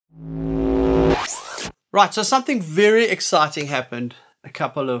Right, so something very exciting happened a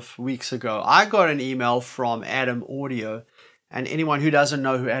couple of weeks ago. I got an email from Adam Audio, and anyone who doesn't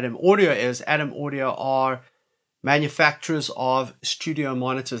know who Adam Audio is, Adam Audio are manufacturers of studio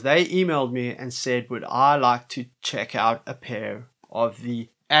monitors. They emailed me and said, would I like to check out a pair of the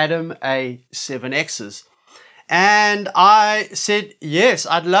Adam A7Xs? And I said, yes,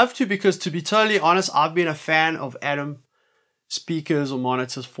 I'd love to, because to be totally honest, I've been a fan of Adam speakers or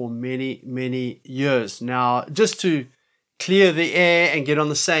monitors for many years. Now, just to clear the air and get on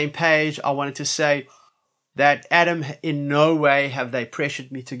the same page, I wanted to say that Adam, in no way have they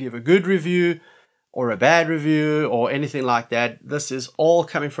pressured me to give a good review or a bad review or anything like that. This is all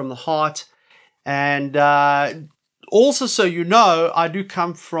coming from the heart. And also, so you know, I do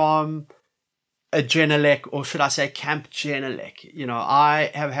come from a Genelec, or should I say Camp Genelec. You know,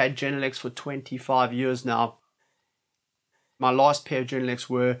 I have had Genelecs for 25 years now. My last pair of Genelecs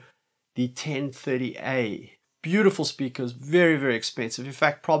were the 1030A. Beautiful speakers, very expensive. In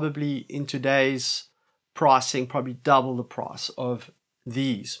fact, probably in today's pricing, probably double the price of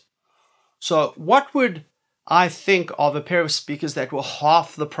these. So what would I think of a pair of speakers that were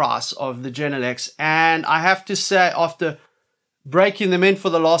half the price of the Genelecs? And I have to say, after breaking them in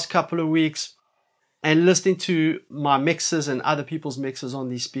for the last couple of weeks and listening to my mixes and other people's mixes on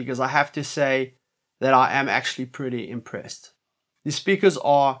these speakers, I have to say that I am actually pretty impressed. These speakers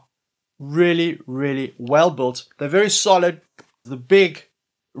are really well built. They're very solid. The big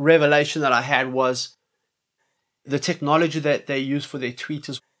revelation that I had was the technology that they use for their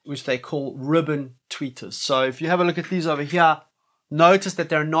tweeters, which they call ribbon tweeters. So if you have a look at these over here, notice that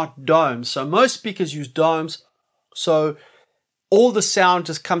they're not domes. So most speakers use domes, so all the sound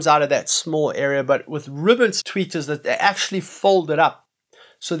just comes out of that small area. But with ribbon tweeters, that they actually fold it up,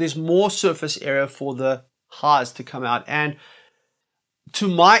 so there's more surface area for the highs to come out. And to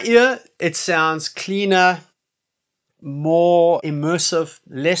my ear, it sounds cleaner, more immersive,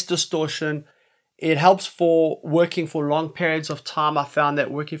 less distortion. It helps for working for long periods of time. I found that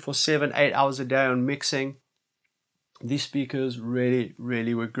working for 7-8 hours a day on mixing, these speakers really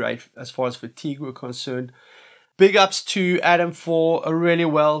were great as far as fatigue were concerned. Big ups to Adam for a really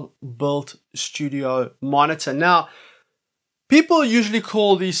well built studio monitor. Now, people usually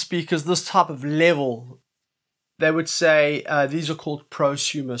call these speakers this type of level. They would say these are called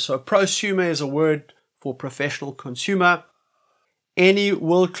prosumer. So prosumer is a word for professional consumer. Any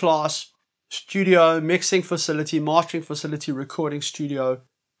world-class studio, mixing facility, mastering facility, recording studio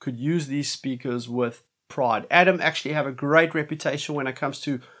could use these speakers with pride. Adam actually have a great reputation when it comes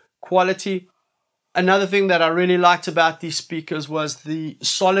to quality. Another thing that I really liked about these speakers was the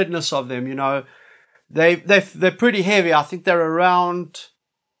solidness of them. You know, they're pretty heavy. I think they're around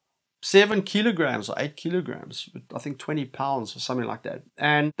 7 kilograms or 8 kilograms, I think 20 pounds or something like that.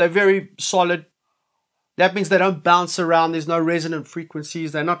 And they're very solid. That means they don't bounce around. There's no resonant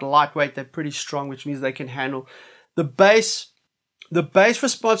frequencies. They're not lightweight. They're pretty strong, which means they can handle the bass. The bass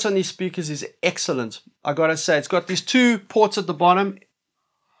response on these speakers is excellent. I gotta say, it's got these 2 ports at the bottom,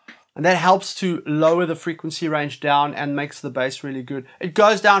 and that helps to lower the frequency range down and makes the bass really good. It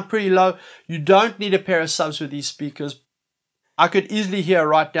goes down pretty low. You don't need a pair of subs with these speakers. I could easily hear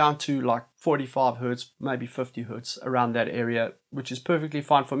right down to like 45 hertz, maybe 50 hertz, around that area, which is perfectly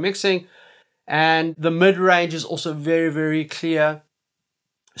fine for mixing. And the mid-range is also very clear.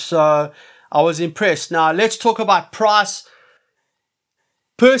 So I was impressed. Now let's talk about price.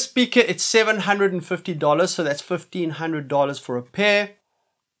 Per speaker, it's $750, so that's $1,500 for a pair.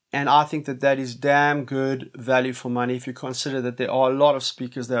 And I think that that is damn good value for money if you consider that there are a lot of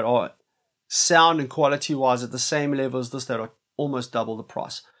speakers that are sound and quality wise at the same level as this that are almost double the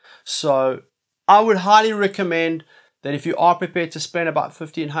price. So I would highly recommend that if you are prepared to spend about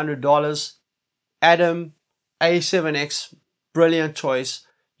 $1,500, Adam A7X, brilliant choice.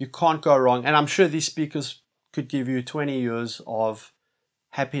 You can't go wrong. And I'm sure these speakers could give you 20 years of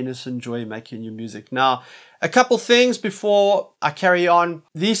happiness and joy making your music. Now, a couple things before I carry on.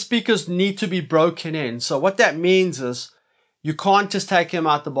 These speakers need to be broken in. So what that means is you can't just take them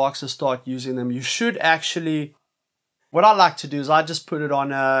out the box and start using them. You should actually, what I like to do is I just put it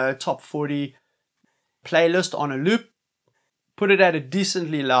on a top 40 playlist on a loop, put it at a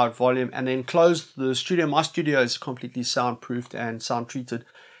decently loud volume, and then close the studio. My studio is completely soundproofed and sound treated.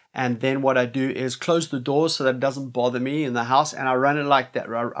 And then what I do is close the doors so that it doesn't bother me in the house. And I run it like that.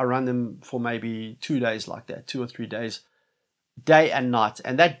 I run them for maybe 2 days like that, 2 or 3 days, day and night.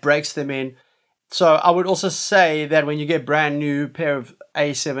 And that breaks them in. So I would also say that when you get brand new pair of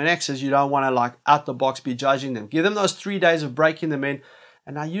A7Xs, you don't want to like out the box be judging them. Give them those 3 days of breaking them in.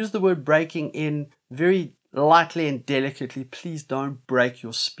 And I use the word breaking in very lightly and delicately. Please don't break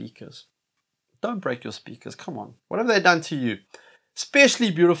your speakers. don't break your speakers. Come on. What have they done to you?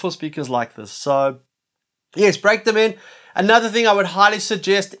 Especially beautiful speakers like this. So yes, break them in. Another thing I would highly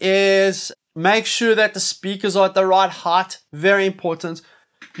suggest is make sure that the speakers are at the right height. Very important.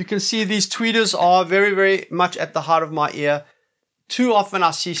 You can see these tweeters are very, very much at the height of my ear. Too often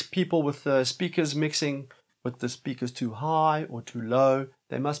I see people with the speakers mixing with the speakers too high or too low.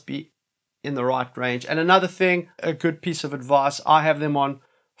 They must be in the right range. And another thing, a good piece of advice, I have them on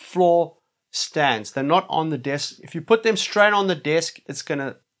floor stands. They're not on the desk. If you put them straight on the desk, it's going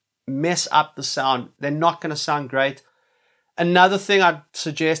to mess up the sound. They're not going to sound great. Another thing I'd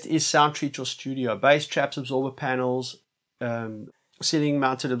suggest is sound treat your studio. Bass traps, absorber panels, ceiling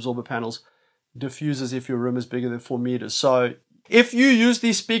mounted absorber panels, diffusers if your room is bigger than 4 meters. So if you use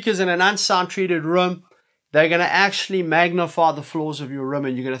these speakers in an unsound treated room, they're going to actually magnify the flaws of your room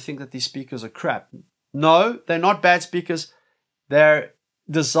and you're going to think that these speakers are crap. No, they're not bad speakers. They're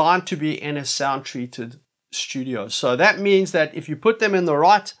designed to be in a sound treated studio. So that means that if you put them in the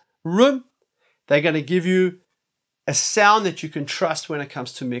right room, they're going to give you a sound that you can trust when it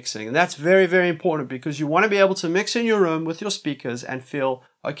comes to mixing. And that's very, very important because you want to be able to mix in your room with your speakers and feel,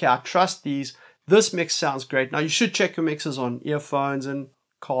 okay, I trust these. This mix sounds great. Now you should check your mixes on earphones and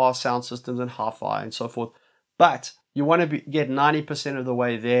car sound systems and hi-fi and so forth. But you want to get 90% of the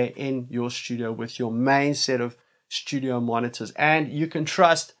way there in your studio with your main set of studio monitors. And you can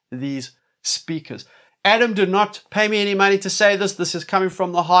trust these speakers. Adam did not pay me any money to say this. This is coming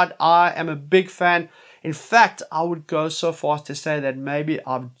from the heart. I am a big fan. In fact, I would go so far as to say that maybe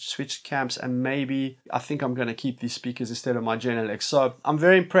I've switched camps and maybe I think I'm going to keep these speakers instead of my Genelex. So I'm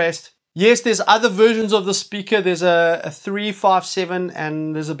very impressed. Yes, there's other versions of the speaker. There's a 3, 5, 7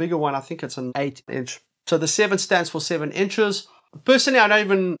 and there's a bigger one. I think it's an 8-inch. So the 7 stands for 7 inches. Personally, I don't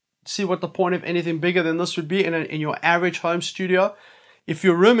even see what the point of anything bigger than this would be in your average home studio. If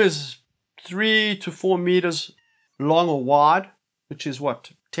your room is 3 to 4 meters long or wide, which is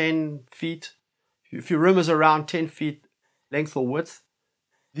what, 10 feet? If your room is around 10 feet length or width,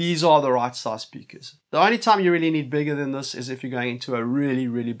 these are the right size speakers. The only time you really need bigger than this is if you're going into a really,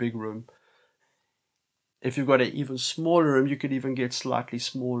 really big room. If you've got an even smaller room, you could even get slightly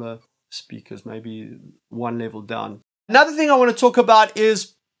smaller speakers, maybe one level down. Another thing I want to talk about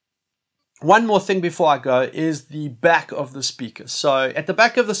is, one more thing before I go, is the back of the speaker. So at the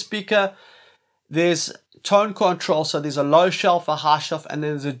back of the speaker, there's tone control. So there's a low shelf, a high shelf, and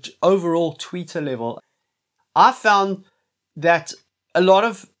there's an overall tweeter level. I found that a lot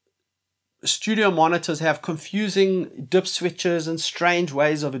of studio monitors have confusing dip switches and strange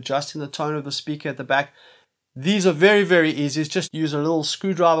ways of adjusting the tone of the speaker at the back. These are very, very easy. It's just use a little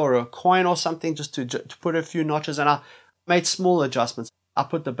screwdriver or a coin or something just to put a few notches. And I made small adjustments. I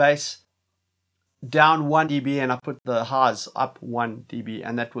put the bass down 1 dB and I put the highs up 1 dB.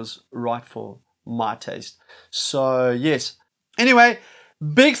 And that was right for my taste. So yes. Anyway,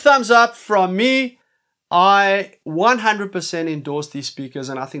 big thumbs up from me. I 100% endorse these speakers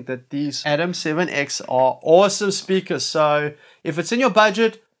and I think that these A7X are awesome speakers. So if it's in your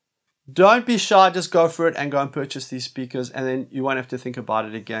budget, don't be shy, just go for it and go and purchase these speakers and then you won't have to think about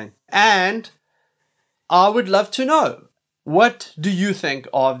it again. And I would love to know, what do you think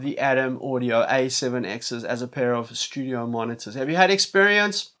of the Adam Audio A7Xs as a pair of studio monitors? Have you had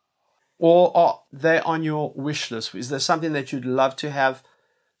experience or are they on your wish list? Is there something that you'd love to have?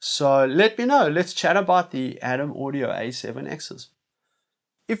 So let me know. Let's chat about the Adam Audio A7Xs.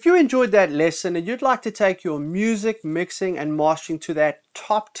 If you enjoyed that lesson and you'd like to take your music mixing and mastering to that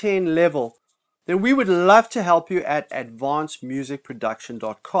top 10 level, then we would love to help you at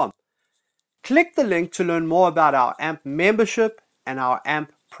advancedmusicproduction.com. Click the link to learn more about our AMP membership and our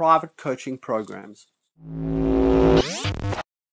AMP private coaching programs.